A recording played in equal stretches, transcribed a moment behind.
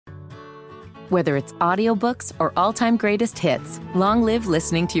Whether it's audiobooks or all-time greatest hits, long live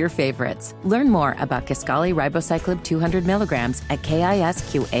listening to your favorites. Learn more about Kisqali Ribociclib 200 milligrams at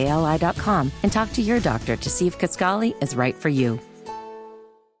KISQALI.com and talk to your doctor to see if Kisqali is right for you.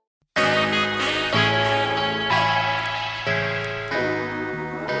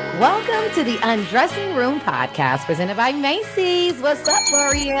 Welcome to the Undressing Room podcast presented by Macy's. What's up,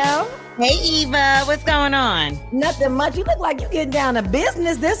 L'Oreal? Hey, Eva. What's going on? Nothing much. You look like you're getting down to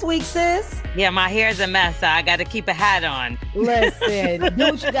business this week, sis. Yeah, my hair's a mess, so I got to keep a hat on. Listen,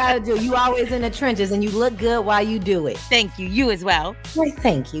 do what you got to do. You always in the trenches, and you look good while you do it. Thank you. You as well. Well,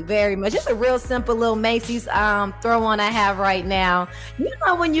 thank you very much. It's a real simple little Macy's throw on I have right now. You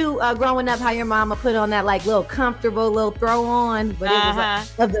know when you growing up, how your mama put on that like little comfortable little throw on, but it was like,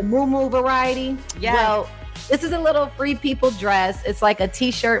 of the Moo variety. Yeah. Well, this is a little free people dress. It's like a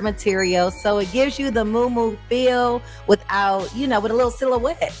t-shirt material. So it gives you the moo feel without, with a little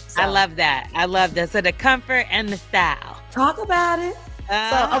silhouette. So. I love that. So the comfort and the style. Talk about it.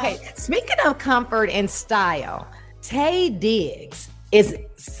 So, okay. Speaking of comfort and style, Taye Diggs is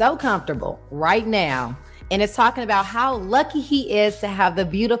so comfortable right now. And it's talking about how lucky he is to have the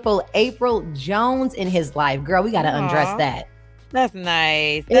beautiful April Jones in his life. Girl, we got to undress that. That's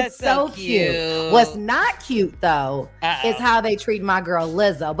nice. That's so cute. What's not cute, though, is how they treat my girl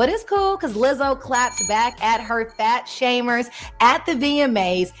Lizzo. But it's cool because Lizzo claps back at her fat shamers at the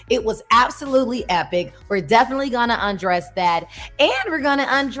VMAs. It was absolutely epic. We're definitely going to undress that. And we're going to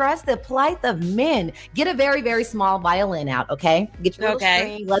undress the plight of men. Get a very, very small violin out, okay? Get your little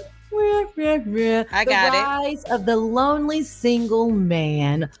string. I got it. The rise of the lonely single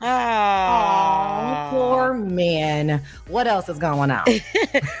man. Oh, poor man. What else is going on?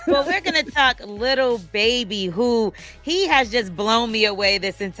 Well, we're going to talk Lil Baby, who he has just blown me away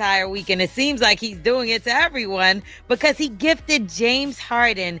this entire week. And it seems like he's doing it to everyone because he gifted James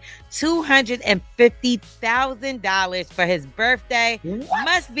Harden $250,000 for his birthday. What?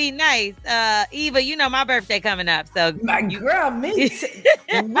 Must be nice. Eva, you know my birthday coming up. So girl, me too.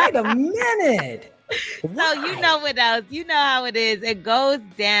 Wait a minute. So you know what else? You know how it is. It goes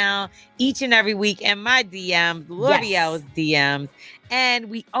down each and every week in my DMs, L'Oreal's DMs. And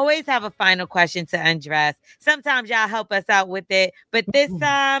we always have a final question to undress. Sometimes y'all help us out with it. But this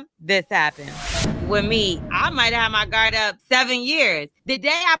time, this happened. With me, I might have my guard up 7 years. The day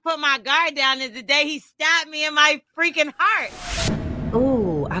I put my guard down is the day he stabbed me in my freaking heart.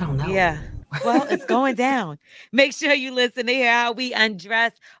 Ooh, I don't know. Yeah. Well, it's going down. Make sure you listen to hear how we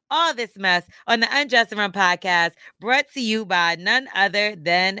undress all this mess on the Undressing Room podcast, brought to you by none other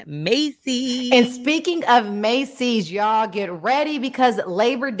than Macy's. And speaking of Macy's, y'all get ready because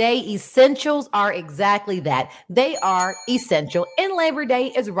Labor Day essentials are exactly that. They are essential, and Labor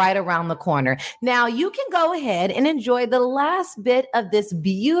Day is right around the corner. Now, you can go ahead and enjoy the last bit of this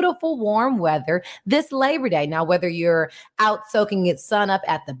beautiful warm weather this Labor Day. Now, whether you're out soaking its sun up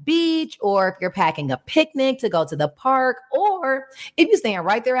at the beach, or if you're packing a picnic to go to the park, or if you're staying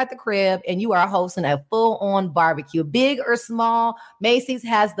right there at the crib and you are hosting a full-on barbecue, big or small, Macy's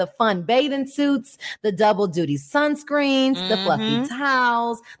has the fun bathing suits, the double-duty sunscreens, the fluffy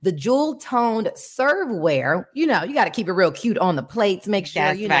towels, the jewel-toned serveware. You got to keep it real cute on the plates. Make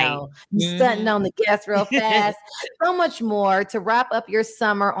sure, you're stunting on the guests real fast. So much more to wrap up your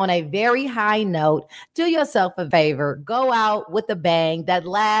summer on a very high note. Do yourself a favor. Go out with a bang. That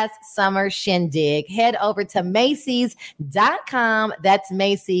last summer shindig. Head over to Macy's.com. That's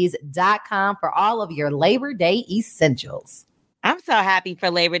Macy's.com for all of your Labor Day essentials. I'm so happy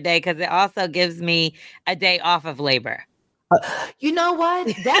for Labor Day because it also gives me a day off of labor. You know what?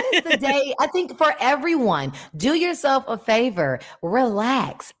 That is the day, I think, for everyone. Do yourself a favor.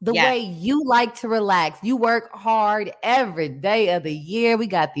 Relax the way you like to relax. You work hard every day of the year. We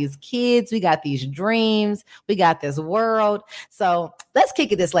got these kids. We got these dreams. We got this world. So let's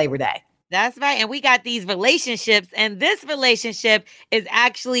kick it this Labor Day. That's right. And we got these relationships. And this relationship is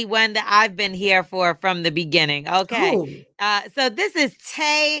actually one that I've been here for from the beginning. Okay. So this is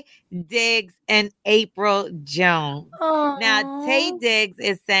Taye Diggs and April Jones. Aww. Now, Taye Diggs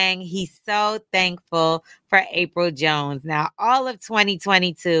is saying he's so thankful for April Jones. Now, all of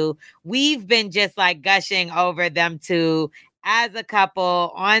 2022, we've been just like gushing over them two as a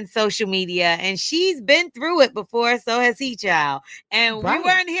couple on social media, and she's been through it before, so has he, child. And we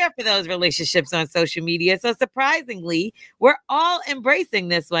weren't here for those relationships on social media, so surprisingly, we're all embracing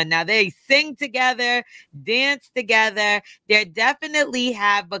this one. Now, they sing together, dance together. They definitely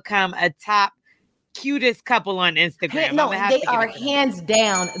have become a top cutest couple on Instagram. No, they are hands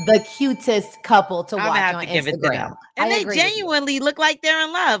down the cutest couple to watch on Instagram. And they genuinely look like they're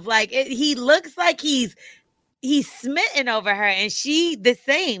in love. Like, he looks like he's he's smitten over her and she the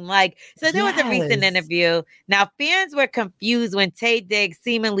same. Like, so there was a recent interview. Now, fans were confused when Taye Diggs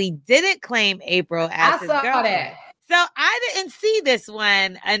seemingly didn't claim April as his girlfriend. That. So I didn't see this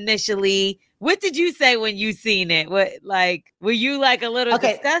one initially. What did you say when you seen it? What, like, were you like a little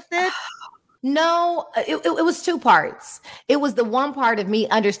disgusted? No, it was two parts. It was the one part of me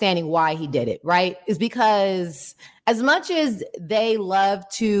understanding why he did it, right? Is because as much as they love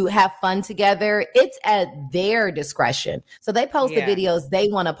to have fun together, it's at their discretion. So they post the videos they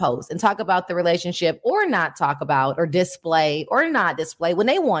want to post and talk about the relationship or not talk about or display or not display when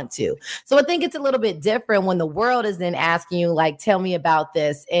they want to. So I think it's a little bit different when the world is then asking you, like, tell me about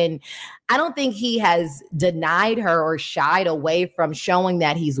this. And I don't think he has denied her or shied away from showing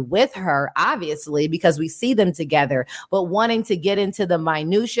that he's with her, obviously, because we see them together, but wanting to get into the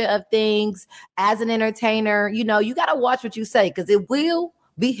minutia of things as an entertainer, you know, you got to watch what you say because it will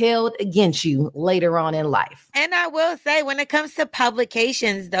be held against you later on in life. And I will say, when it comes to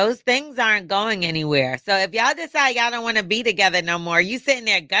publications, those things aren't going anywhere. So if y'all decide y'all don't want to be together no more, you sitting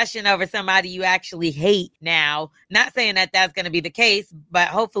there gushing over somebody you actually hate now. Not saying that that's going to be the case, but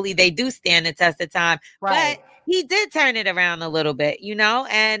hopefully they do stand the test of time. Right. But he did turn it around a little bit, you know,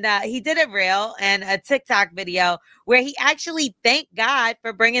 and he did a reel and a TikTok video where he actually thanked God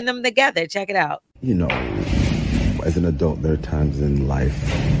for bringing them together. Check it out. You know, as an adult, there are times in life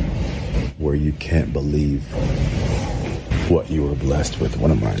where you can't believe what you were blessed with. One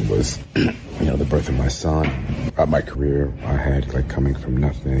of mine was, you know, the birth of my son. My career I had, like, coming from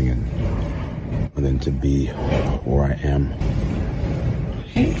nothing and then to be where I am.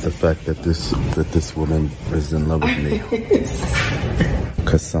 The fact that this woman is in love with me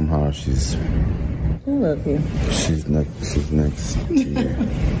because somehow she's. I love you. She's next to you.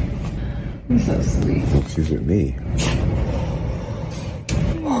 You're so sweet. She's with me.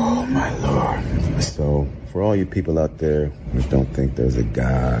 Oh, my Lord. So, for all you people out there who don't think there's a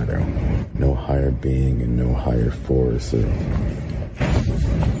God or no higher being and no higher force or...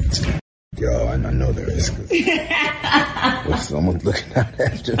 Yo, I know there is. There's someone looking out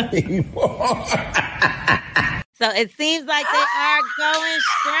after me. So it seems like they are going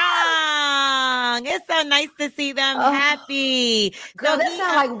strong. It's so nice to see them happy. Girl, that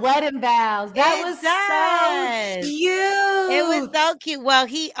sounds like wedding vows. That was so cute. It was so cute. Well,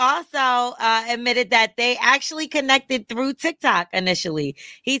 he also admitted that they actually connected through TikTok initially.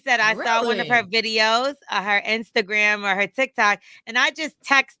 He said, I saw one of her videos, her Instagram or her TikTok, and I just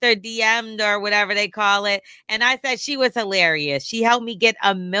texted her, DM'd or whatever they call it. And I said she was hilarious. She helped me get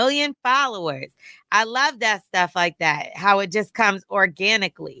 1 million followers. I love that stuff like that, how it just comes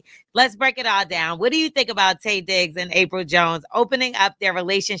organically. Let's break it all down. What do you think about Taye Diggs and April Jones opening up their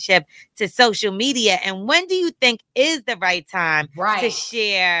relationship to social media? And when do you think is the right time to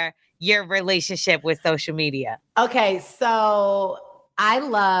share your relationship with social media? Okay, so I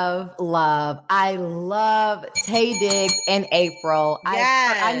love Taye Diggs and April.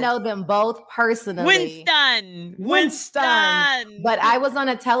 Yes. I know them both personally. Winston. But I was on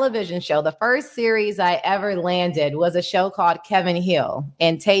a television show. The first series I ever landed was a show called Kevin Hill,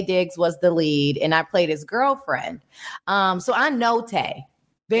 and Taye Diggs was the lead, and I played his girlfriend. So I know Taye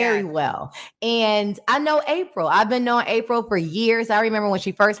very well. And I know April. I've been knowing April for years. I remember when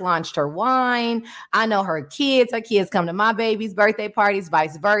she first launched her wine. I know her kids. Her kids come to my baby's birthday parties,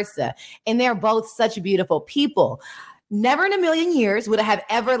 vice versa. And they're both such beautiful people. Never in a million years would I have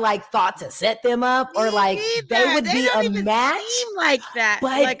ever thought to set them up or they would be a match. Seem like that,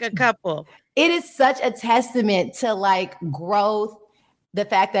 but like a couple. It is such a testament to growth. The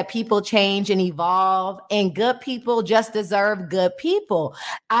fact that people change and evolve, and good people just deserve good people.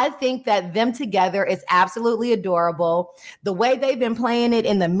 I think that them together is absolutely adorable. The way they've been playing it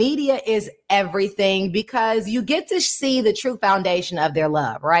in the media is everything because you get to see the true foundation of their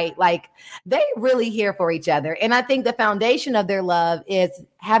love, right? They really here for each other. And I think the foundation of their love is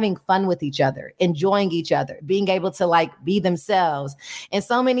having fun with each other, enjoying each other, being able to be themselves. And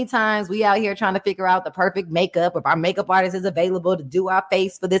so many times we out here trying to figure out the perfect makeup, if our makeup artist is available to do our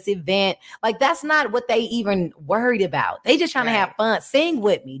face for this event. That's not what they even worried about. They just trying to have fun, sing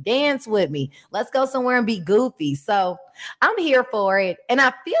with me, dance with me. Let's go somewhere and be goofy. So I'm here for it. And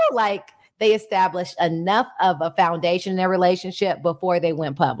I feel like they established enough of a foundation in their relationship before they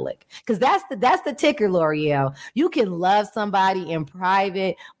went public. Because that's the ticker, L'Oreal. You can love somebody in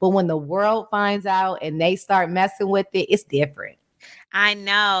private, but when the world finds out and they start messing with it, it's different. I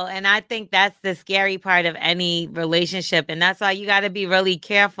know. And I think that's the scary part of any relationship. And that's why you got to be really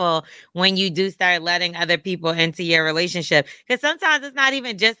careful when you do start letting other people into your relationship. Because sometimes it's not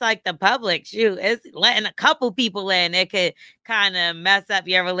even just like the public. Shoot, it's letting a couple people in. It could kind of mess up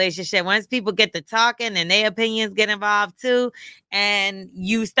your relationship. Once people get to talking and their opinions get involved too, and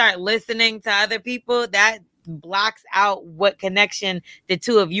you start listening to other people, that blocks out what connection the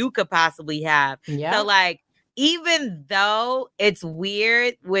two of you could possibly have. Yeah. So like, even though it's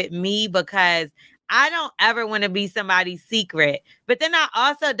weird with me because I don't ever want to be somebody's secret, but then I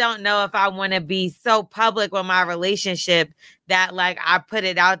also don't know if I want to be so public with my relationship that like I put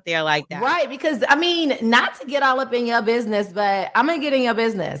it out there like that. Right. Because I mean, not to get all up in your business, but I'm going to get in your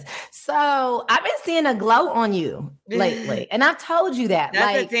business. So I've been seeing a glow on you lately. And I've told you that.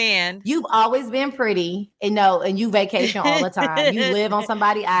 That's like, a 10. You've always been pretty, and you vacation all the time. You live on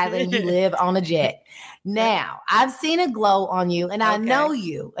somebody's island. You live on a jet. Now, I've seen a glow on you, and I know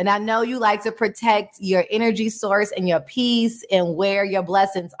you, and I know you like to protect your energy source and your peace and where your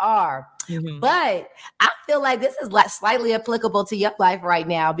blessings are. Mm-hmm. But I feel like this is like slightly applicable to your life right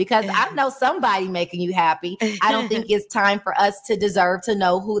now because I know somebody making you happy. I don't think it's time for us to deserve to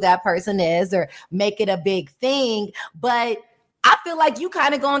know who that person is or make it a big thing. But I feel like you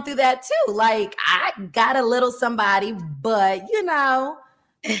kind of going through that too. Like, I got a little somebody, but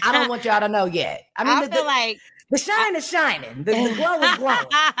I don't want y'all to know yet. I mean, I feel like the shine is shining. The glow is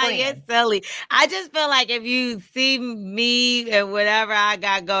glowing. You're silly. I just feel like if you see me and whatever I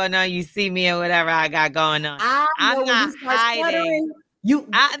got going on, you see me and whatever I got going on. I'm not hiding. I'm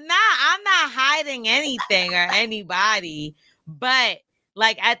not hiding anything or anybody. But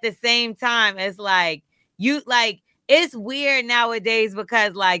like at the same time, it's like it's weird nowadays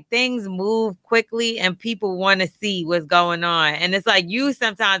because like things move quickly and people want to see what's going on. And it's like you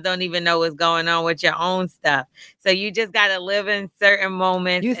sometimes don't even know what's going on with your own stuff. So you just got to live in certain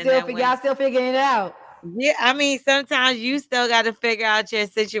moments. Y'all still figuring it out. Yeah, I mean, sometimes you still got to figure out your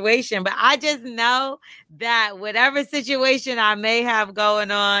situation. But I just know that whatever situation I may have going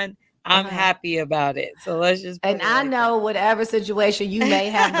on, I'm happy about it. So let's just. And I know whatever situation you may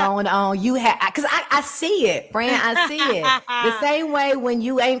have going on, you have, because I see it, Fran. I see it. The same way when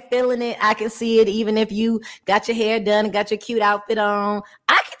you ain't feeling it, I can see it. Even if you got your hair done and got your cute outfit on,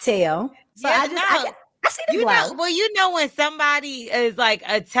 I can tell. So yeah, I see the glow. When somebody is like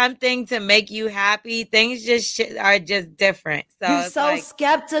attempting to make you happy, things are just different. So you're so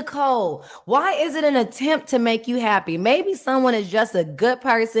skeptical. Why is it an attempt to make you happy? Maybe someone is just a good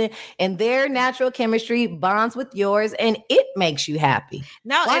person and their natural chemistry bonds with yours and it makes you happy.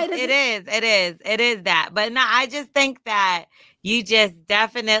 No, it is that. But no, I just think that you just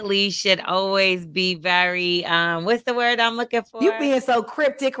definitely should always be very, what's the word I'm looking for? You being so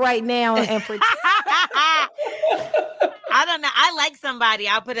cryptic right now and I don't know. I like somebody.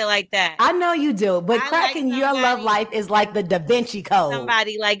 I'll put it like that. I know you do, but cracking your love life is like the Da Vinci Code.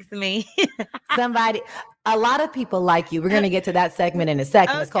 Somebody likes me. A lot of people like you. We're going to get to that segment in a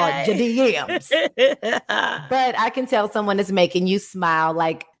second. Okay. It's called DMs. But I can tell someone is making you smile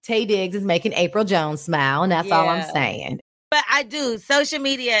like Taye Diggs is making April Jones smile. And that's all I'm saying. But I do. Social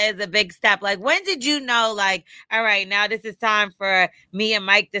media is a big step. Like, when did you know, like, all right, now this is time for me and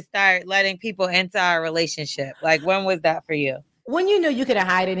Mike to start letting people into our relationship? Like, when was that for you? When you knew you couldn't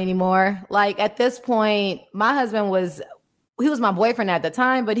hide it anymore. Like, at this point, my husband was my boyfriend at the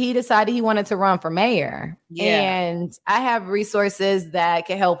time, but he decided he wanted to run for mayor. Yeah. And I have resources that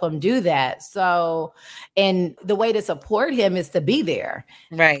can help him do that. So, and the way to support him is to be there.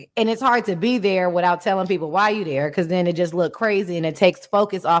 Right. And it's hard to be there without telling people why you're there, because then it just look crazy and it takes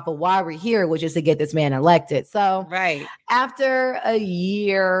focus off of why we're here, which is to get this man elected. So right. After a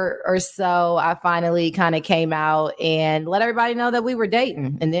year or so, I finally kind of came out and let everybody know that we were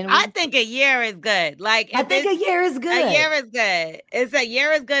dating. And then I think a year is good. Like, I think a year is good. A year is good. It's a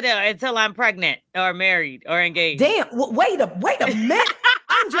year is good until I'm pregnant or married or engaged. Damn. Wait a minute.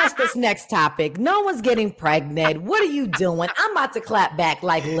 I'm just this next topic. No one's getting pregnant. What are you doing? I'm about to clap back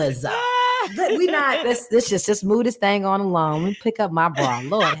like Lizzo. Let's just move this thing on along. Let me pick up my bra.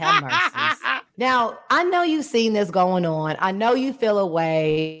 Lord have mercy. Now, I know you've seen this going on. I know you feel a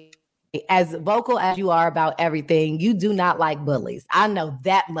way. As vocal as you are about everything, you do not like bullies. I know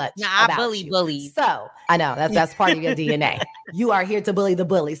that much. No, I bully bullies. So I know that's part of your DNA. You are here to bully the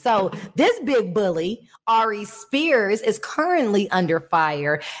bully. So this big bully, Ari Spears, is currently under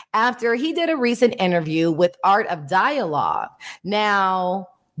fire after he did a recent interview with Art of Dialogue. Now,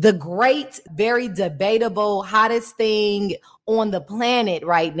 the great, very debatable, hottest thing on the planet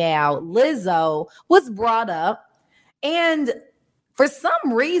right now, Lizzo, was brought up, and for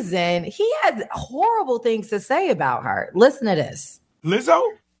some reason, he had horrible things to say about her. Listen to this. Lizzo?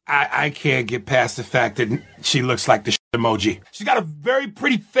 I can't get past the fact that she looks like the emoji. She's got a very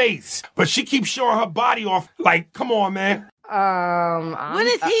pretty face, but she keeps showing her body off. Like, come on, man. What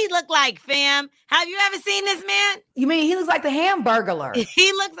does he look like, fam? Have you ever seen this man? You mean he looks like the Hamburglar?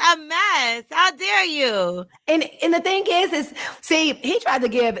 He looks a mess. How dare you? And the thing is see, he tried to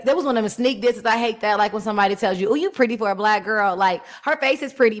give, there was one of them sneak disses. I hate that. Like when somebody tells you, oh, you pretty for a black girl. Like her face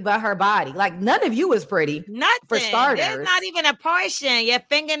is pretty, but her body. Like none of you is pretty. Nothing. For starters. There's not even a portion. Your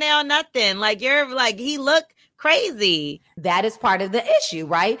fingernail, nothing. Like you're like, he looked crazy. That is part of the issue,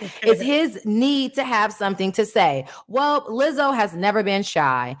 right? It's his need to have something to say. Well, Lizzo has never been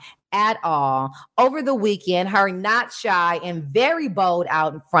shy at all. Over the weekend, her not shy and very bold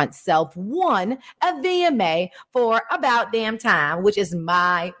out in front self won a VMA for About Damn Time, which is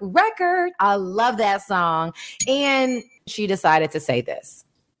my record. I love that song. And she decided to say this.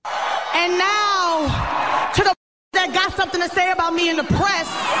 And now to the that got something to say about me in the press.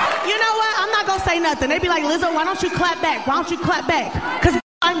 You know what? I'm not gonna say nothing. They be like, Lizzo, why don't you clap back? Why don't you clap back? Because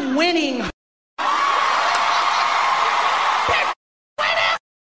I'm winning. That's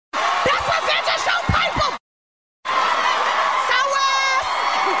what vintage show people.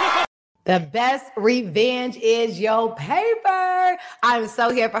 The best revenge is your paper. I'm so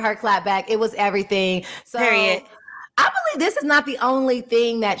here for her clap back. It was everything. So Period. I believe this is not the only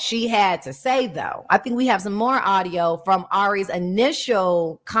thing that she had to say, though. I think we have some more audio from Ari's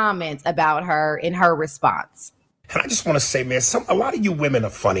initial comments about her in her response. And I just want to say, man, a lot of you women are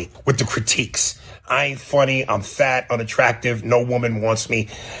funny with the critiques. I ain't funny. I'm fat, unattractive. No woman wants me.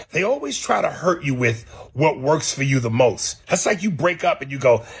 They always try to hurt you with what works for you the most. That's like you break up and you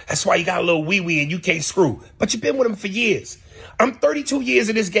go, that's why you got a little wee-wee and you can't screw. But you've been with him for years. I'm 32 years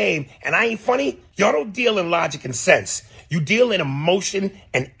in this game and I ain't funny. Y'all don't deal in logic and sense. You deal in emotion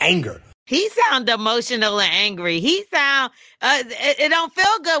and anger. He sound emotional and angry. He sound, it don't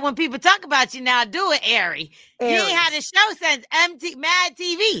feel good when people talk about you now. Do it, Ari. You ain't had a show since Mad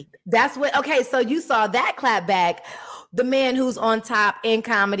TV. That's what, okay, so you saw that clap back. The man who's on top in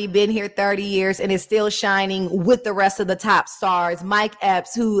comedy, been here 30 years and is still shining with the rest of the top stars. Mike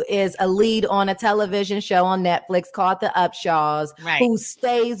Epps, who is a lead on a television show on Netflix called The Upshaws, right, who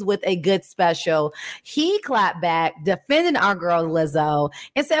stays with a good special. He clapped back, defending our girl Lizzo,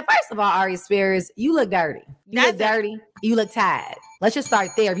 and said, first of all, Ari Spears, you look dirty. You look dirty. You look tired. Let's just start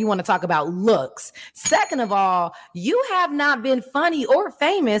there if you want to talk about looks. Second of all, you have not been funny or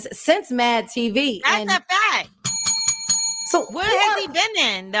famous since Mad TV. That's a fact. So where has he been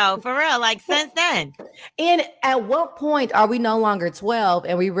in, though, for real, like since then? And at what point are we no longer 12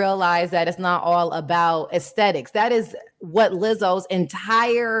 and we realize that it's not all about aesthetics? That is what Lizzo's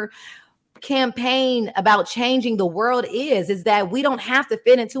entire campaign about changing the world is that we don't have to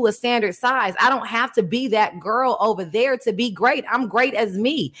fit into a standard size. I don't have to be that girl over there to be great. I'm great as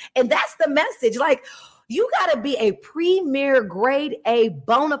me. And that's the message. Like, you got to be a premier grade A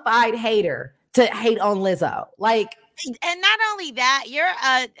bona fide hater to hate on Lizzo. Like, and not only that, you're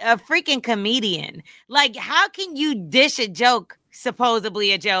a freaking comedian. Like, how can you dish a joke,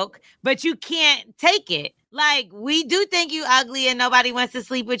 supposedly a joke, but you can't take it? Like, we do think you ugly and nobody wants to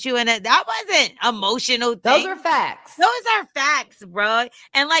sleep with you. And that wasn't emotional thing. Those are facts. Those are facts, bro.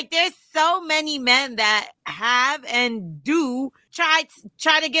 And like, there's so many men that have and do try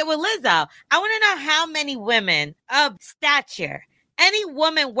to get with Lizzo. I want to know how many women of stature, any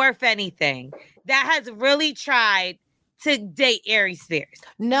woman worth anything, that has really tried to date Ari Spears.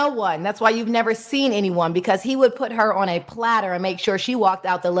 No one. That's why you've never seen anyone, because he would put her on a platter and make sure she walked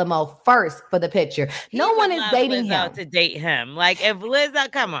out the limo first for the picture. No one is dating Lizzo him to date him. Like, if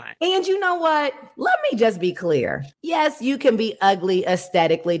Lizzo, come on. And you know what? Let me just be clear. Yes, you can be ugly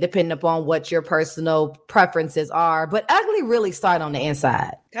aesthetically, depending upon what your personal preferences are, but ugly really start on the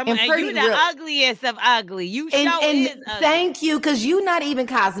inside. Come on, and you the ugliest of ugly. You is ugly. Thank you, because you not even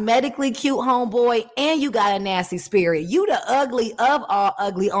cosmetically cute, homeboy, and you got a nasty spirit. You the ugly of all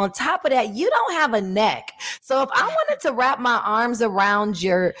ugly. On top of that, you don't have a neck. So if I wanted to wrap my arms around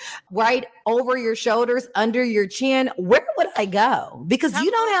your, right over your shoulders, under your chin, where would I go? Because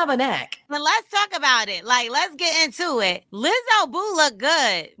you don't have a neck. But let's talk about it. Like, let's get into it. Lizzo Boo look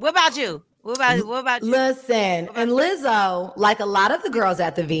good. What about you? What about you? Listen, and Lizzo, like a lot of the girls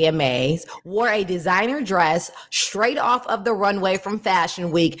at the VMAs, wore a designer dress straight off of the runway from Fashion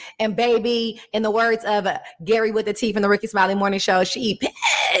Week. And baby, in the words of Gary with the T from the Ricky Smiley Morning Show, she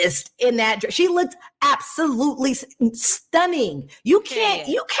dressed in that dress. She looked absolutely stunning. You can't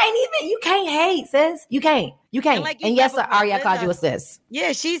hate, sis. You can't. And yes, Aria called you a sis.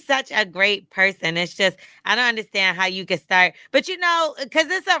 Yeah, she's such a great person. It's just, I don't understand how you could start. But because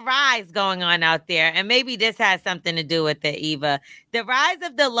it's a rise going on out there. And maybe this has something to do with it, Eva. The rise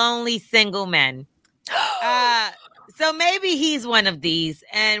of the lonely single men. So maybe he's one of these,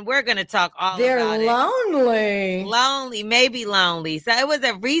 and we're going to talk all about it. They're lonely, maybe lonely. So it was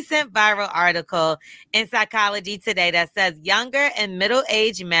a recent viral article in Psychology Today that says younger and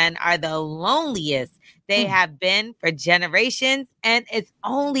middle-aged men are the loneliest they have been for generations, and it's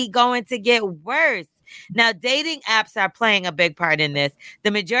only going to get worse. Now, dating apps are playing a big part in this.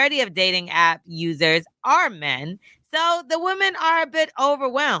 The majority of dating app users are men. So the women are a bit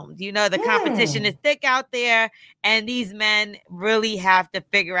overwhelmed. The competition is thick out there, and these men really have to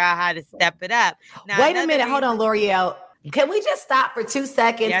figure out how to step it up. Now, wait a minute. Hold on, L'Oreal. Can we just stop for 2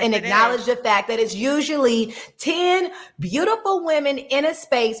 seconds and acknowledge the fact that it's usually 10 beautiful women in a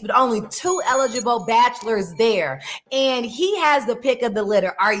space, but only 2 eligible bachelors there. And he has the pick of the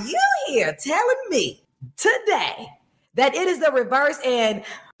litter. Are you here telling me today that it is the reverse and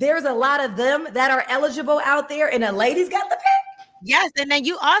there's a lot of them that are eligible out there and the ladies got the pick? Yes, and then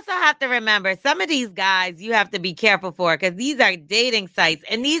you also have to remember some of these guys you have to be careful for because these are dating sites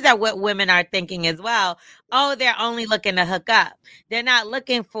and these are what women are thinking as well. Oh, they're only looking to hook up. They're not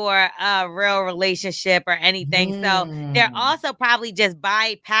looking for a real relationship or anything. So they're also probably just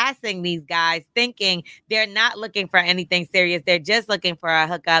bypassing these guys thinking they're not looking for anything serious. They're just looking for a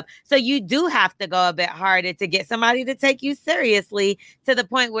hookup. So you do have to go a bit harder to get somebody to take you seriously to the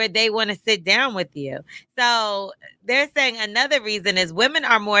point where they want to sit down with you. So they're saying another reason is women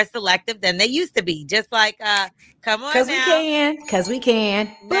are more selective than they used to be. Just like, come on now. Because we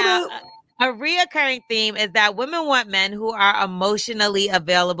can. Now, a reoccurring theme is that women want men who are emotionally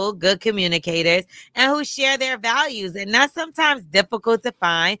available, good communicators, and who share their values. And that's sometimes difficult to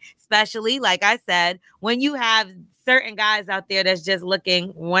find, especially, like I said, when you have certain guys out there that's just looking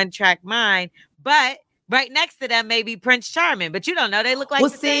one-track mind, but right next to them may be Prince Charming, but you don't know. They look like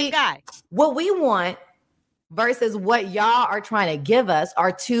same guy. What we want versus what y'all are trying to give us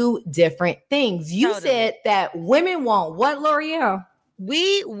are 2 different things. You said that women want what, L'Oreal?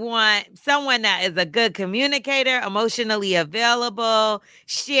 We want someone that is a good communicator, emotionally available,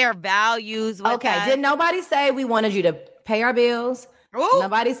 share values with us. Did nobody say we wanted you to pay our bills? Ooh.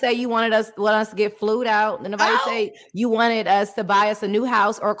 Nobody say you wanted us to get flued out. Nobody say you wanted us to buy us a new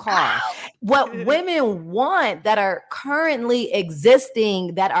house or car. What women want that are currently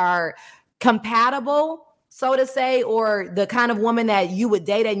existing that are compatible, so to say, or the kind of woman that you would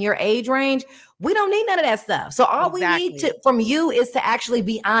date in your age range, we don't need none of that stuff. So all we need from you is to actually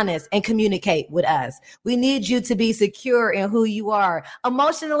be honest and communicate with us. We need you to be secure in who you are,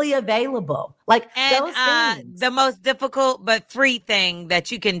 emotionally available. Those things. The most difficult but free thing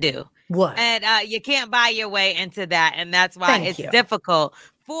that you can do. What? And you can't buy your way into that. And that's why difficult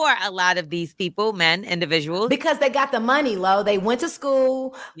for a lot of these people, men, individuals. Because they got the money, Lo. They went to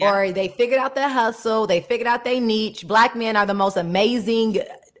school or they figured out their hustle. They figured out their niche. Black men are the most amazing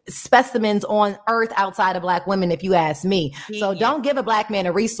specimens on earth outside of Black women, if you ask me. So don't give a Black man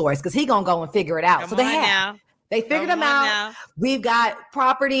a resource because he gonna go and figure it out. They figured them out. Now. We've got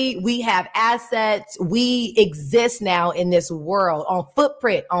property. We have assets. We exist now in this world on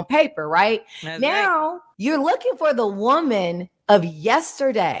footprint, on paper, right? Now you're looking for the woman of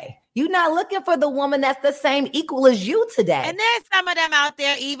yesterday. You're not looking for the woman that's the same equal as you today. And there's some of them out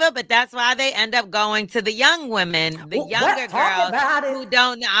there, Eva, but that's why they end up going to the young women, the younger girls who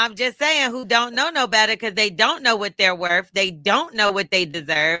don't know. I'm just saying, who don't know no better because they don't know what they're worth. They don't know what they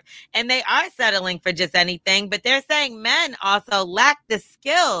deserve. And they are settling for just anything. But they're saying men also lack the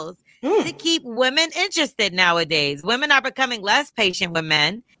skills to keep women interested nowadays. Women are becoming less patient with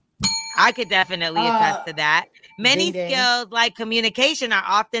men. I could definitely attest to that. Many skills like communication are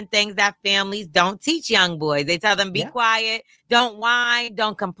often things that families don't teach young boys. They tell them, be quiet, don't whine,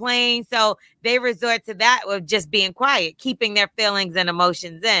 don't complain. So they resort to that of just being quiet, keeping their feelings and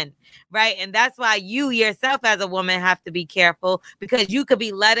emotions in, right? And that's why you yourself as a woman have to be careful because you could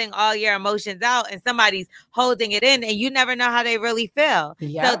be letting all your emotions out and somebody's holding it in and you never know how they really feel.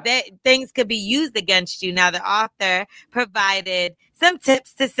 So that things could be used against you. Now, the author provided some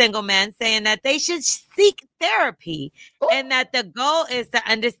tips to single men saying that they should seek therapy and that the goal is to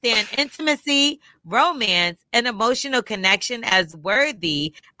understand intimacy, romance, and emotional connection as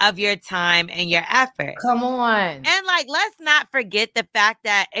worthy of your time and your effort. Come on. And like, let's not forget the fact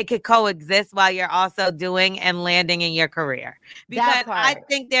that it could coexist while you're also doing and landing in your career. Because I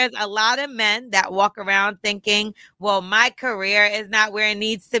think there's a lot of men that walk around thinking, well, my career is not where it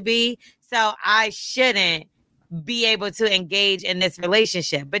needs to be, so I shouldn't be able to engage in this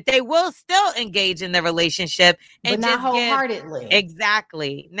relationship. But they will still engage in the relationship, and but not wholeheartedly.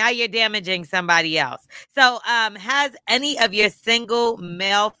 Exactly. Now you're damaging somebody else. So has any of your single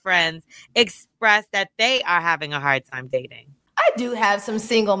male friends expressed that they are having a hard time dating? I do have some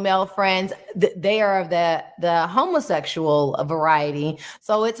single male friends. They are of the homosexual variety,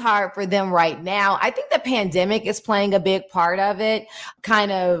 so it's hard for them right now. I think the pandemic is playing a big part of it,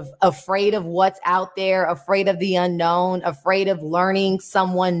 kind of afraid of what's out there, afraid of the unknown, afraid of learning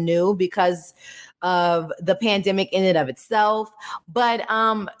someone new because of the pandemic in and of itself. But,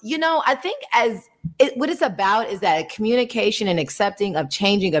 I think what it's about is that communication and accepting of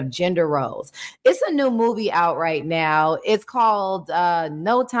changing of gender roles. It's a new movie out right now. It's called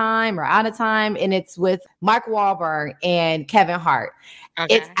No Time or Out of Time, and it's with Mark Wahlberg and Kevin Hart.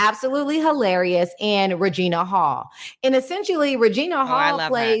 Okay. It's absolutely hilarious, and Regina Hall. And essentially, Regina Hall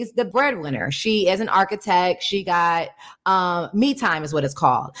plays the breadwinner. She is an architect. She got Me Time is what it's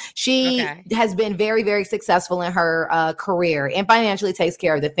called. She has been very, very successful in her career and financially takes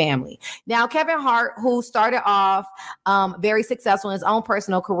care of the family. Now, Kevin Hart, who started off very successful in his own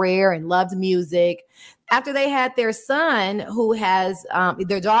personal career and loved music, after they had their son, who has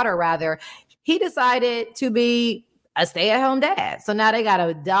their daughter rather, he decided to be a stay-at-home dad. So now they got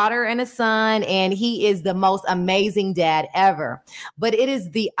a daughter and a son, and he is the most amazing dad ever. But it is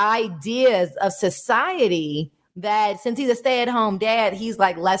the ideas of society that since he's a stay-at-home dad, he's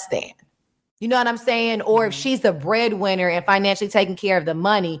like less than. You know what I'm saying? Or if she's the breadwinner and financially taking care of the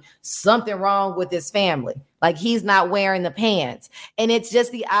money, something wrong with his family. Like he's not wearing the pants. And it's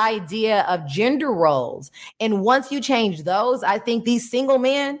just the idea of gender roles. And once you change those, I think these single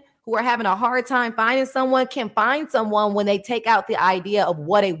men who are having a hard time finding someone can find someone when they take out the idea of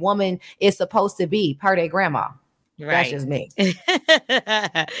what a woman is supposed to be per their grandma. Right. That's just me.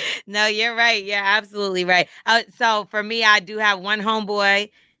 No, you're right. You're absolutely right. So for me, I do have one homeboy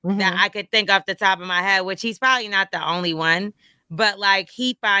that I could think off the top of my head, which he's probably not the only one, but like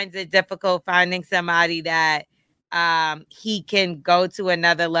he finds it difficult finding somebody that he can go to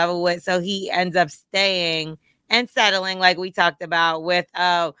another level with. So he ends up staying and settling, like we talked about, with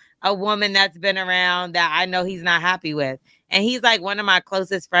a woman that's been around that I know he's not happy with. And he's like one of my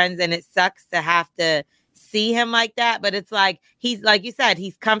closest friends, and it sucks to have to see him like that. But it's like, he's like you said,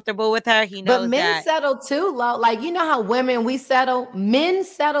 he's comfortable with her. He knows. But men settle too, Lo. Like, you know how women, we settle, men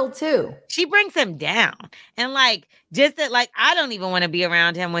settle too. She brings him down. And like, just that, like, I don't even want to be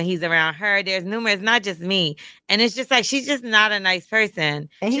around him when he's around her. There's numerous, not just me. And it's just like, she's just not a nice person.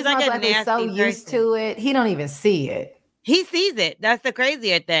 And she's like a nasty so used to it. He don't even see it. He sees it. That's the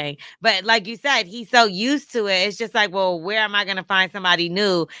crazier thing. But like you said, he's so used to it. It's just like, well, where am I going to find somebody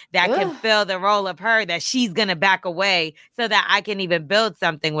new that can fill the role of her that she's going to back away so that I can even build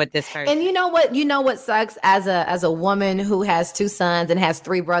something with this person? And you know what sucks as a woman who has 2 sons and has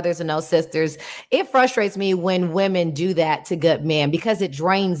 3 brothers and no sisters, it frustrates me when women do that to good men because it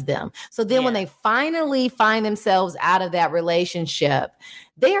drains them. So then when they finally find themselves out of that relationship,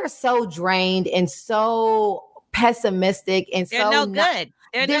 they are so drained and so pessimistic and they're no good.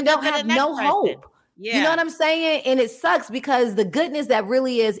 They don't have no hope. Yeah. You know what I'm saying? And it sucks because the goodness that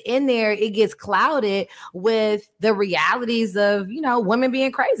really is in there, it gets clouded with the realities of, women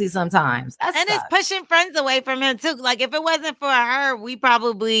being crazy sometimes. And it's pushing friends away from him too. Like if it wasn't for her, we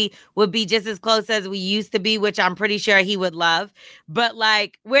probably would be just as close as we used to be, which I'm pretty sure he would love. But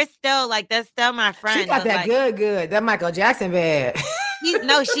like, we're still like, that's still my friend. She got that good. That Michael Jackson bad.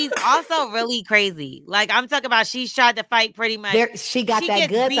 She's also really crazy. Like I'm talking about, she's tried to fight pretty much. She got that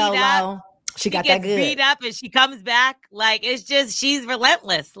good though, Lo. She got that good. Beat up and she comes back. Like it's just, she's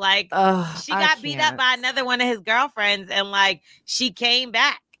relentless. Like she got beat up by another one of his girlfriends, and like she came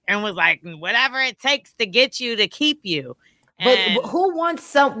back and was like, whatever it takes to get you to keep you. But who wants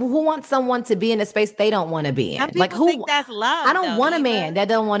someone to be in a space they don't want to be in? Like who think that's love? I don't want a man that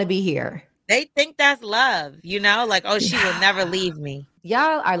don't want to be here. They think that's love, like, oh, she will never leave me.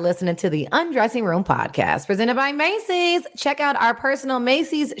 Y'all are listening to the Undressing Room podcast presented by Macy's. Check out our personal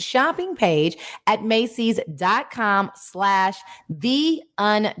Macy's shopping page at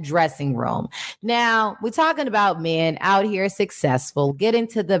Macys.com/theundressing-room. Now, we're talking about men out here successful, get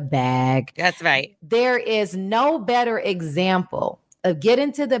into the bag. That's right. There is no better example of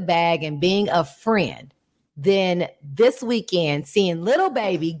getting to the bag and being a friend than this weekend seeing Lil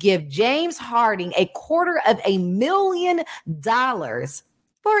Baby give James Harden $250,000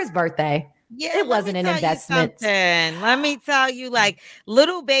 for his birthday. Yeah, it wasn't an investment. Let me tell you, like,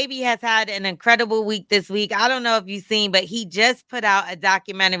 Lil Baby has had an incredible week this week. I don't know if you've seen, but he just put out a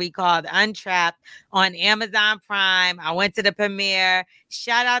documentary called Untrapped on Amazon Prime. I went to the premiere.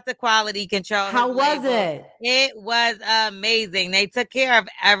 Shout out to Quality Control. How was it? It was amazing. They took care of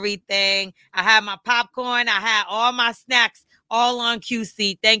everything. I had my popcorn. I had all my snacks all on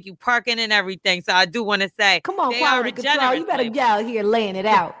QC. Thank you. Parking and everything. So I do want to say, come on, Quality Control. You better get out here laying it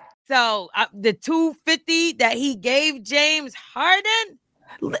out. So the $250 that he gave James Harden,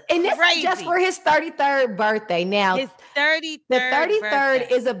 and this is just for his 33rd birthday. Now, his 33rd the 33rd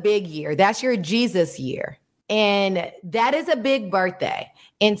birthday is a big year. That's your Jesus year. And that is a big birthday.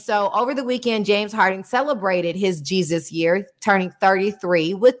 And so over the weekend, James Harden celebrated his Jesus year, turning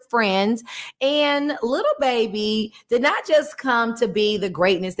 33 with friends. And Lil Baby did not just come to be the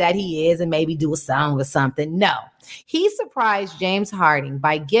greatness that he is and maybe do a song or something. No, he surprised James Harden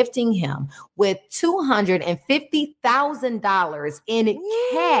by gifting him with $250,000 in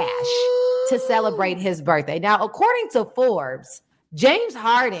cash to celebrate his birthday. Now, according to Forbes, James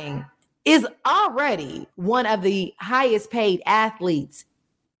Harden is already one of the highest paid athletes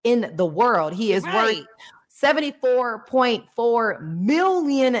in the world. He is worth $74.4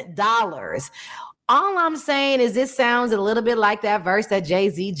 million. All I'm saying is this sounds a little bit like that verse that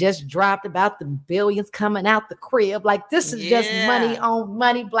Jay-Z just dropped about the billions coming out the crib. Like, this is just money on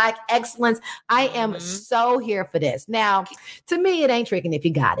money, Black excellence. I am so here for this. Now, to me, it ain't tricking if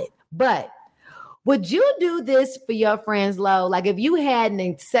you got it. But would you do this for your friends, Lo? Like, if you had an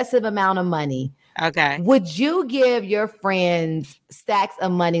excessive amount of money, okay, would you give your friends stacks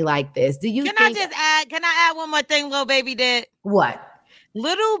of money like this? Do you Can I add one more thing Lil Baby did? What?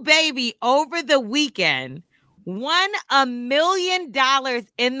 Lil Baby over the weekend won $1 million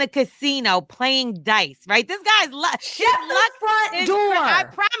in the casino playing dice, right? This guy's luck. Shut the front door. I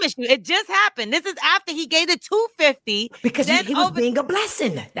promise you, it just happened. This is after he gave the $250 because he was being a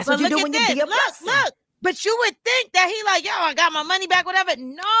blessing. That's what you do when you be a blessing. Look. But you would think that he like, yo, I got my money back, whatever.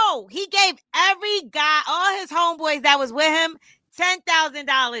 No, he gave every guy, all his homeboys that was with him,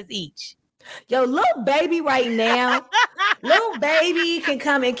 $10,000 each. Yo, Lil Baby right now, Lil Baby can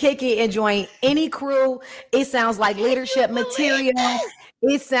come and kick it and join any crew. It sounds like leadership material.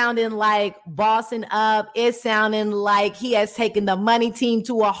 It's sounding like bossing up. It's sounding like he has taken the money team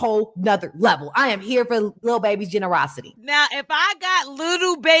to a whole nother level. I am here for Lil Baby's generosity. Now, if I got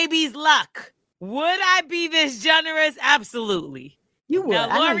Lil Baby's luck, would I be this generous? Absolutely. You would.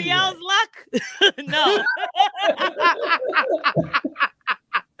 Now, L'Oreal's luck? No.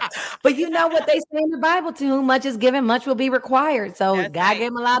 But you know what they say in the Bible, to whom much is given, much will be required. So That's God gave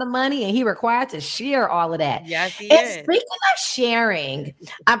him a lot of money and he required to share all of that. Yes, he and is. Speaking of sharing,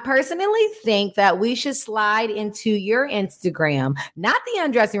 I personally think that we should slide into your Instagram, not the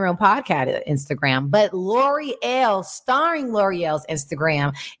Undressing Room podcast Instagram, but L'Oreal, starring L'Oreal's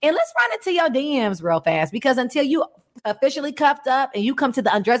Instagram. And let's run into your DMs real fast, because until you officially cuffed up and you come to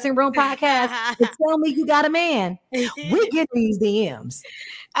the Undressing Room podcast to tell me you got a man, we get these DMs.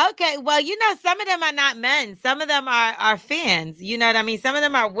 Okay, well, you know, some of them are not men. Some of them are fans. You know what I mean? Some of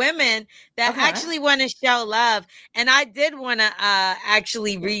them are women that actually want to show love. And I did want to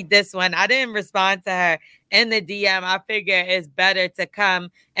actually read this one. I didn't respond to her in the DM. I figure it's better to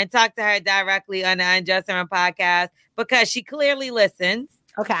come and talk to her directly on the Undressing Room podcast because she clearly listens.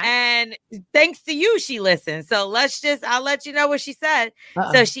 Okay. And thanks to you, she listened. So I'll let you know what she said.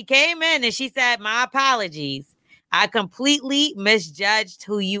 So she came in and she said, my apologies. I completely misjudged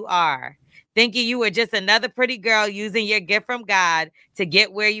who you are. Thinking you were just another pretty girl using your gift from God to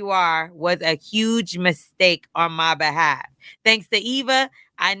get where you are was a huge mistake on my behalf. Thanks to Eva,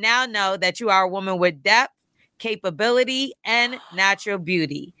 I now know that you are a woman with depth, capability, and natural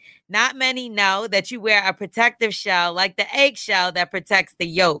beauty. Not many know that you wear a protective shell like the eggshell that protects the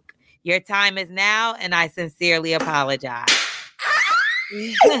yolk. Your time is now, and I sincerely apologize.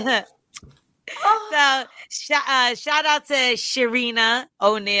 So shout out to Sharina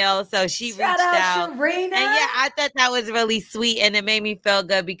O'Neal. So she reached out. Sharina. And yeah, I thought that was really sweet. And it made me feel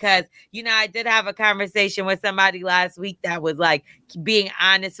good because, you know, I did have a conversation with somebody last week that was like being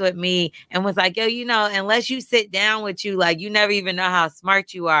honest with me and was like, yo, you know, unless you sit down with you, like you never even know how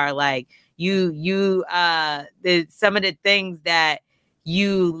smart you are. Like some of the things that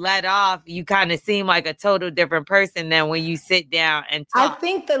you let off, you kind of seem like a total different person than when you sit down and talk. I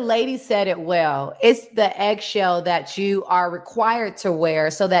think the lady said it well. It's the eggshell that you are required to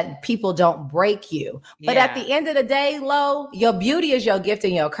wear so that people don't break you. But at the end of the day, Lo, your beauty is your gift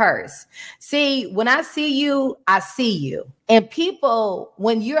and your curse. See, when I see you, I see you. And people,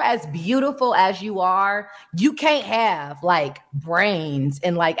 when you're as beautiful as you are, you can't have like brains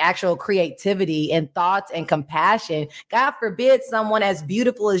and like actual creativity and thoughts and compassion. God forbid someone as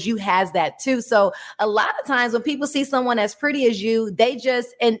beautiful as you has that too. So a lot of times when people see someone as pretty as you, they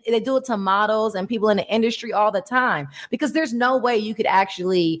just, and they do it to models and people in the industry all the time, because there's no way you could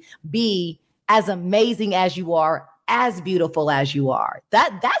actually be as amazing as you are, as beautiful as you are.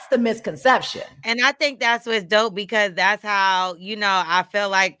 That's the misconception. And I think that's what's dope, because that's how, you know, I feel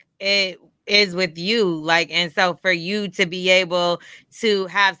like it is with you. Like, and so for you to be able to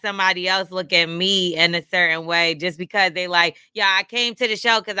have somebody else look at me in a certain way just because they like, yeah, I came to the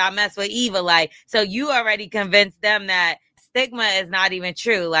show because I mess with Eva. Like, so you already convinced them that stigma is not even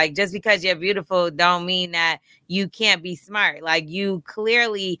true. Like, just because you're beautiful don't mean that you can't be smart. Like, you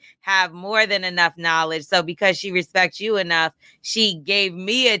clearly have more than enough knowledge. So because she respects you enough, she gave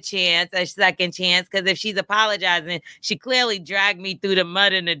me a second chance. Because if she's apologizing, she clearly dragged me through the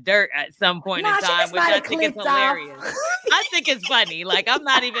mud and the dirt at some point in time, which I think is hilarious. I think it's funny. Like, I'm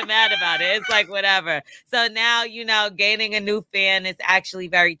not even mad about it. It's like, whatever. So now, you know, gaining a new fan is actually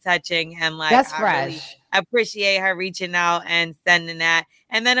very touching. And like, that's fresh. Really appreciate her reaching out and sending that.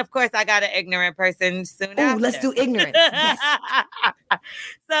 And then, of course, I got an ignorant person soon after. Let's do ignorance. Yes.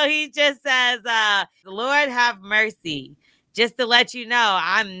 So he just says, Lord have mercy. Just to let you know,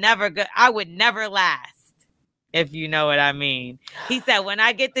 I'm never good. I would never last, if you know what I mean. He said, when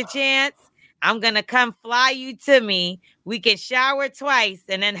I get the chance, I'm going to come fly you to me. We can shower twice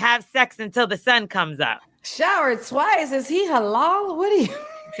and then have sex until the sun comes up. Shower twice? Is he halal? What are you?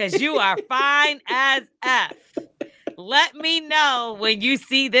 Because you are fine as F. Let me know when you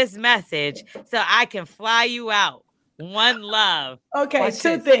see this message so I can fly you out. One love. Okay, watch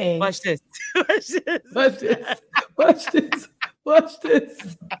two things. Watch this. Watch this. Watch this. Watch this. Watch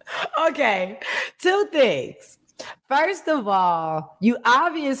this. Okay, two things. First of all, you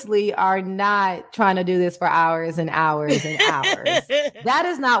obviously are not trying to do this for hours and hours and hours. That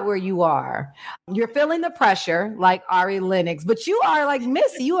is not where you are. You're feeling the pressure like Ari Lennox, but you are like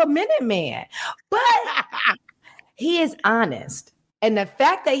Missy, you a minute man. But he is honest. And the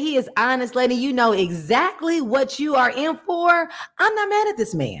fact that he is honest, letting you know exactly what you are in for, I'm not mad at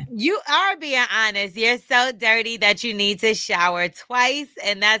this man. You are being honest. You're so dirty that you need to shower twice.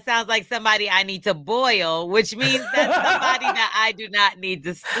 And that sounds like somebody I need to boil, which means that's somebody that I do not need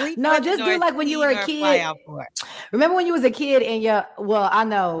to sleep no, with. No, just do like when you were a kid. Remember when you was a kid and I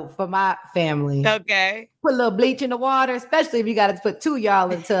know for my family. Okay. Put a little bleach in the water, especially if you got to put two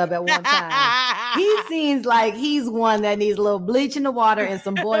y'all in the tub at one time. He seems like he's one that needs a little bleach in the water and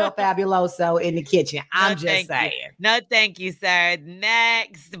some boiled Fabuloso in the kitchen. I'm just saying. No, thank you, sir.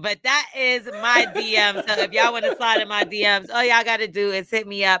 Next. But that is my DM. So if y'all want to slide in my DMs, all y'all got to do is hit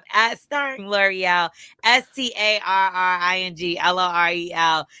me up at Starring L'Oreal, StarringLorel.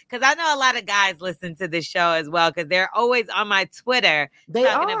 Because I know a lot of guys listen to this show as well, because they're always on my Twitter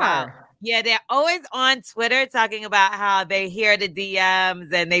talking about. Yeah, they're always on Twitter talking about how they hear the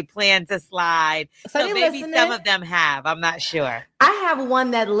DMs and they plan to slide. So maybe some of them have. I'm not sure. I have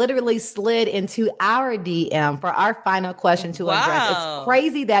one that literally slid into our DM for our final question to undress. It's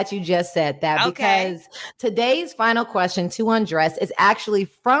crazy that you just said that because today's final question to undress is actually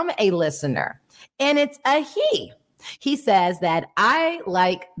from a listener, and it's a he. He says that I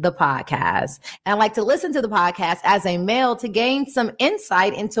like the podcast and I like to listen to the podcast as a male to gain some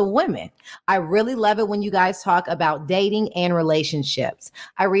insight into women. I really love it when you guys talk about dating and relationships.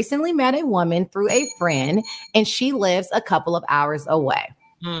 I recently met a woman through a friend and she lives a couple of hours away.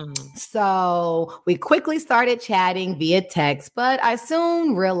 So we quickly started chatting via text, but I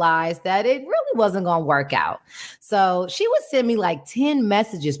soon realized that it really wasn't going to work out. So she would send me like 10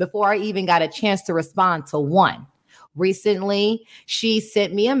 messages before I even got a chance to respond to one. Recently, she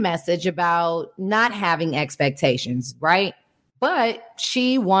sent me a message about not having expectations, right? But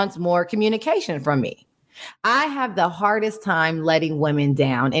she wants more communication from me. I have the hardest time letting women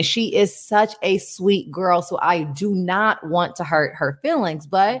down, and she is such a sweet girl, so I do not want to hurt her feelings.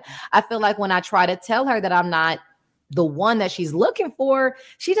 But I feel like when I try to tell her that I'm not the one that she's looking for,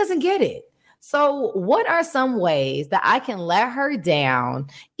 she doesn't get it. So what are some ways that I can let her down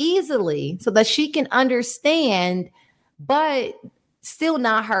easily so that she can understand, but still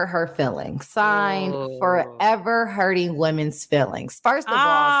not hurt her feelings? Signed, Forever Hurting Women's Feelings. First of all,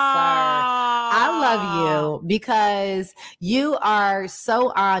 sir, I love you because you are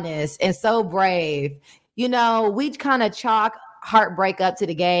so honest and so brave. You know, we kind of chalk heartbreak up to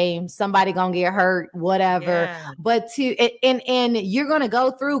the game. Somebody gonna get hurt, whatever. Yeah. But and you're gonna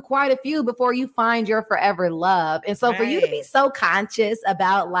go through quite a few before you find your forever love. And so for you to be Right. so conscious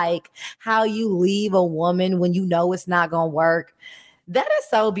about like how you leave a woman when you know it's not gonna work. That is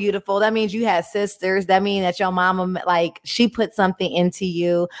so beautiful. That means you had sisters. That means that your mama, like, she put something into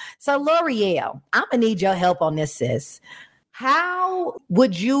you. So, L'Oreal, I'm gonna need your help on this, sis. How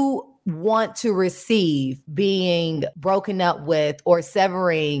would you want to receive being broken up with or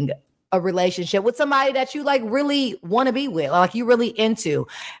severing a relationship with somebody that you like really want to be with, like you really into,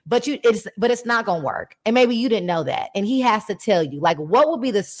 but it's not gonna work, and maybe you didn't know that, and he has to tell you, like, what would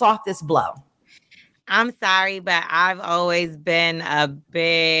be the softest blow? I'm sorry, but I've always been a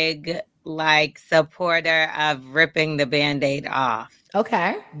big like supporter of ripping the Band-Aid off.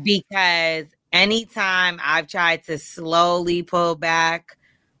 Okay. Because anytime I've tried to slowly pull back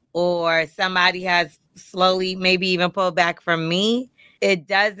or somebody has slowly maybe even pulled back from me, it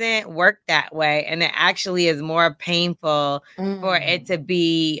doesn't work that way. And it actually is more painful for it to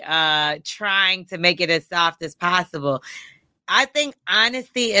be trying to make it as soft as possible. I think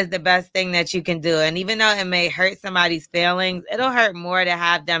honesty is the best thing that you can do. And even though it may hurt somebody's feelings, it'll hurt more to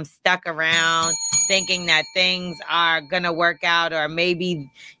have them stuck around thinking that things are going to work out, or maybe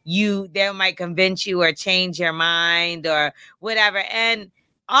they might convince you or change your mind or whatever. And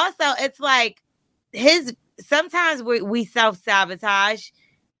also it's like sometimes we self-sabotage.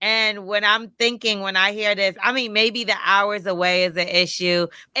 And when I hear this, I mean, maybe the hours away is an issue.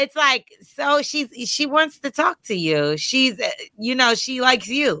 It's like, so she wants to talk to you. She's, she likes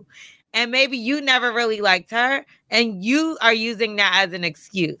you. And maybe you never really liked her. And you are using that as an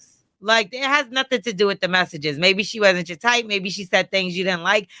excuse. Like, it has nothing to do with the messages. Maybe she wasn't your type. Maybe she said things you didn't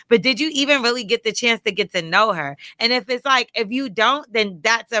like. But did you even really get the chance to get to know her? And if it's like, if you don't, then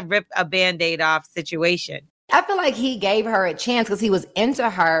that's a rip a Band-Aid off situation. I feel like he gave her a chance because he was into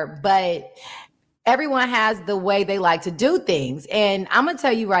her, but everyone has the way they like to do things. And I'm going to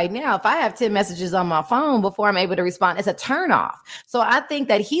tell you right now, if I have 10 messages on my phone before I'm able to respond, it's a turnoff. So I think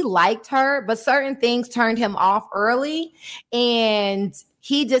that he liked her, but certain things turned him off early. And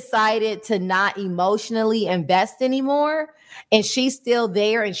he decided to not emotionally invest anymore. And she's still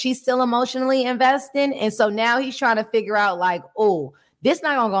there and she's still emotionally investing. And so now he's trying to figure out like, oh, this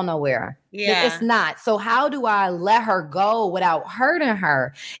not gonna go nowhere. Yeah. It's not. So how do I let her go without hurting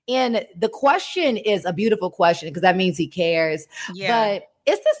her? And the question is a beautiful question because that means he cares. Yeah. But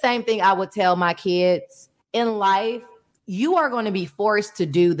it's the same thing I would tell my kids in life. You are going to be forced to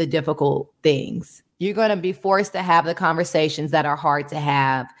do the difficult things. You're going to be forced to have the conversations that are hard to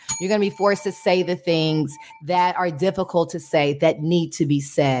have. You're going to be forced to say the things that are difficult to say that need to be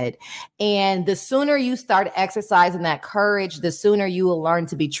said. And the sooner you start exercising that courage, the sooner you will learn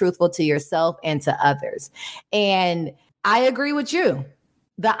to be truthful to yourself and to others. And I agree with you.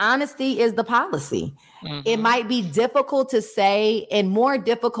 The honesty is the policy. Mm-hmm. It might be difficult to say and more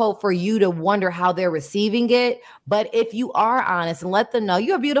difficult for you to wonder how they're receiving it. But if you are honest and let them know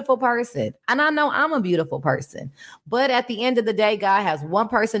you're a beautiful person, and I know I'm a beautiful person, but at the end of the day, God has one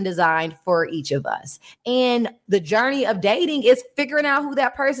person designed for each of us. And the journey of dating is figuring out who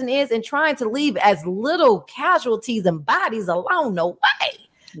that person is and trying to leave as little casualties and bodies along the way.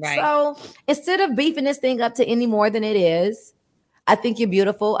 Right. So instead of beefing this thing up to any more than it is, I think you're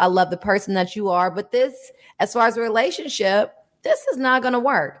beautiful. I love the person that you are. But this, as far as a relationship, this is not going to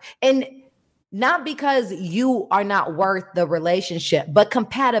work. And not because you are not worth the relationship, but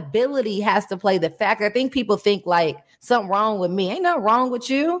compatibility has to play the factor. I think people think like something wrong with me. Ain't nothing wrong with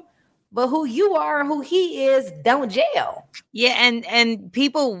you. But who you are and who he is don't gel. Yeah, and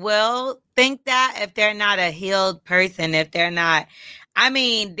people will think that if they're not a healed person, if they're not. I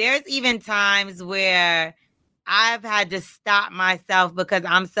mean, there's even times where I've had to stop myself because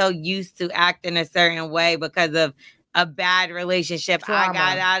I'm so used to acting a certain way because of a bad relationship I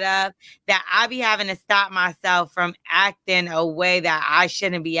got out of, that I be having to stop myself from acting a way that I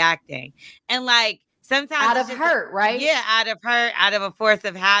shouldn't be acting. And like sometimes out of hurt, right? Yeah, out of hurt, out of a force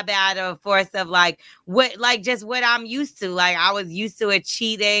of habit, out of a force of like what I'm used to. Like I was used to a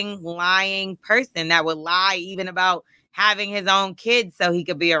cheating, lying person that would lie even about having his own kids so he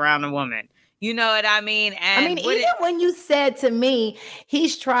could be around a woman. You know what I mean? And even when you said to me,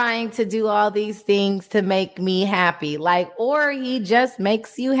 he's trying to do all these things to make me happy, or he just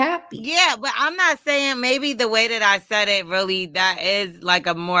makes you happy. Yeah, but I'm not saying, maybe the way that I said it, really, that is like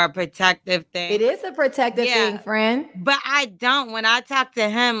a more protective thing. It is a protective thing, friend. But I don't, when I talk to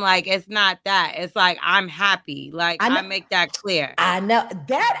him, it's not that. It's like, I'm happy. I make that clear. I know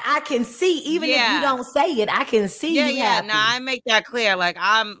that I can see, even if you don't say it, I can see you happy. No, I make that clear.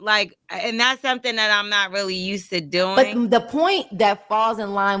 And that's something that I'm not really used to doing. But the point that falls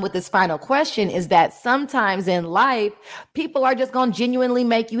in line with this final question is that sometimes in life, people are just going to genuinely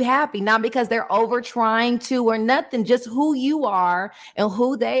make you happy, not because they're over trying to or nothing, just who you are and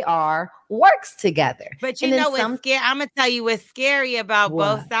who they are works together. But you know what's scary? I'm going to tell you what's scary about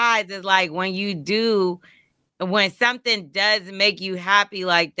both sides is when something does make you happy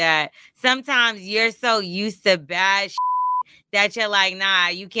like that, sometimes you're so used to bad that you're like, nah,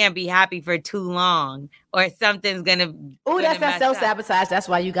 you can't be happy for too long, or something's gonna. Oh, that's that self-sabotage. That's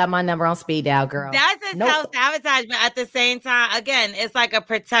why you got my number on speed dial, girl. That's a self-sabotage, but at the same time, again, it's like a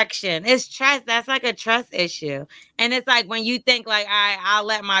protection. It's trust. That's like a trust issue, and it's like when you think all right, I'll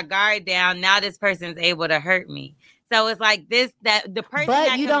let my guard down. Now this person's able to hurt me. So it's like the person.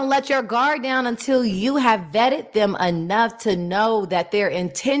 But you don't let your guard down until you have vetted them enough to know that their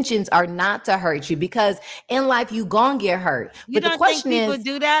intentions are not to hurt you. Because in life, you gonna get hurt. But the question is, people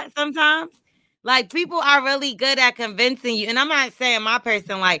do that sometimes. People are really good at convincing you, and I'm not saying my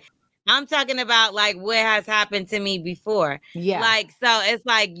person. I'm talking about what has happened to me before. Yeah. So it's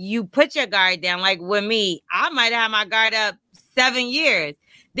you put your guard down. With me, I might have my guard up 7 years.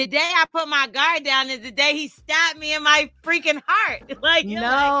 The day I put my guard down is the day he stabbed me in my freaking heart.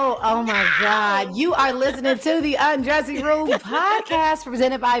 Oh my God. You are listening to the Undressing Room podcast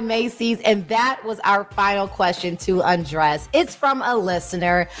presented by Macy's. And that was our final question to Undress. It's from a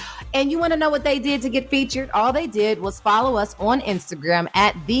listener. And you want to know what they did to get featured? All they did was follow us on Instagram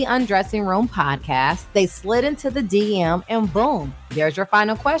at The Undressing Room Podcast. They slid into the DM and boom, there's your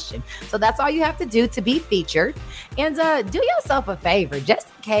final question. So that's all you have to do to be featured. And do yourself a favor, just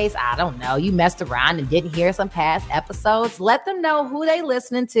in case, I don't know, you messed around and didn't hear some past episodes. Let them know who they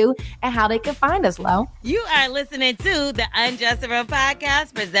listening to and how they can find us, Lo. You are listening to the Undressing Room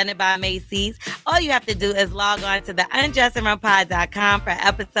Podcast presented by Macy's. All you have to do is log on to the undressingroompod.com for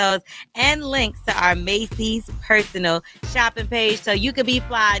episodes and links to our Macy's personal shopping page so you can be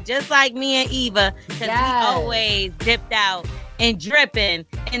fly just like me and Eva, because we always dipped out and dripping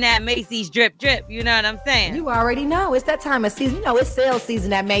in that Macy's drip. You know what I'm saying? You already know. It's that time of season. You know, it's sales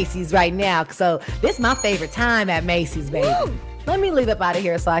season at Macy's right now. So this is my favorite time at Macy's, baby. Woo! Let me leave up out of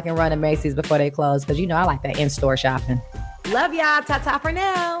here so I can run to Macy's before they close, because I like that in-store shopping. Love y'all. Ta-ta for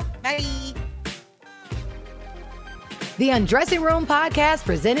now. Bye. The Undressing Room Podcast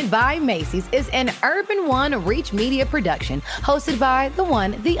presented by Macy's is an Urban One Reach Media production, hosted by the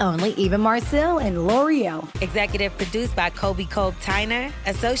one, the only Eva Marcel and L'Oreal. Executive produced by Kobe Tyner.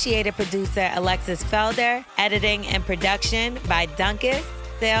 Associated producer Alexis Felder. Editing and production by Duncan.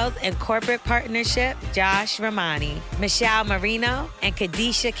 Sales and Corporate Partnership, Josh Ramani, Michelle Marino, and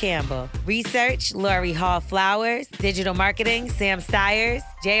Kadisha Campbell. Research, Lori Hall Flowers. Digital Marketing, Sam Stiers,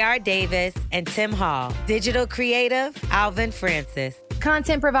 J.R. Davis, and Tim Hall. Digital Creative, Alvin Francis.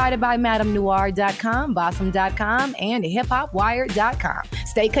 Content provided by MadameNoir.com, Bossum.com, and HipHopWire.com.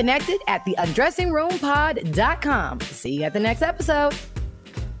 Stay connected at theundressingroompod.com. See you at the next episode.